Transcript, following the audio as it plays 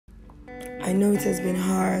I know it has been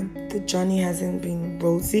hard. The journey hasn't been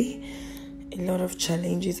rosy. A lot of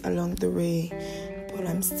challenges along the way. But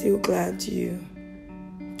I'm still glad you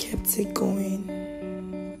kept it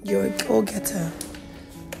going. You're a go-getter.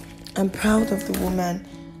 I'm proud of the woman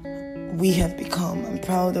we have become. I'm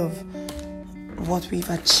proud of what we've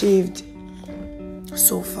achieved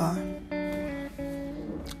so far.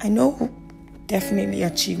 I know we'll definitely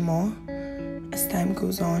achieve more as time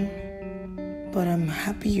goes on. But I'm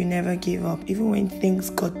happy you never gave up, even when things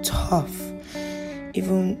got tough.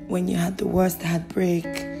 Even when you had the worst heartbreak,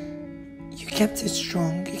 you kept it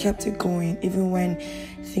strong. You kept it going, even when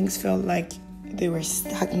things felt like they were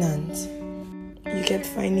stagnant. You kept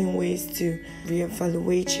finding ways to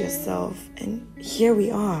reevaluate yourself, and here we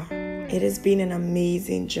are. It has been an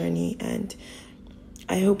amazing journey, and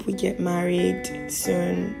I hope we get married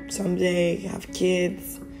soon, someday, have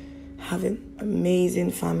kids, have an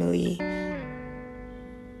amazing family.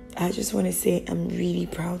 I just want to say I'm really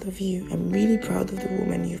proud of you. I'm really proud of the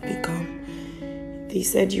woman you've become. They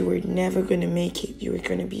said you were never going to make it. You were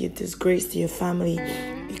going to be a disgrace to your family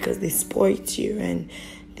because they spoiled you. And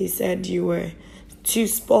they said you were too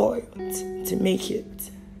spoiled to make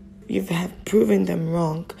it. You have proven them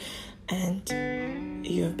wrong. And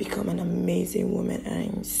you have become an amazing woman.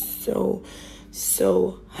 And I'm so,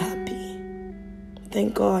 so happy.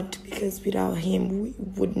 Thank God, because without him, we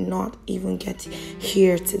would not even get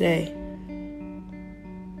here today.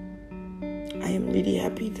 I am really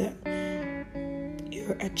happy that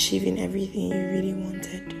you're achieving everything you really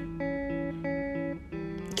wanted.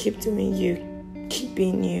 Keep doing you, keep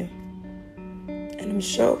being you, and I'm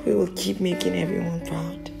sure we will keep making everyone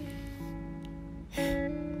proud.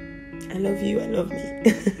 I love you, I love me.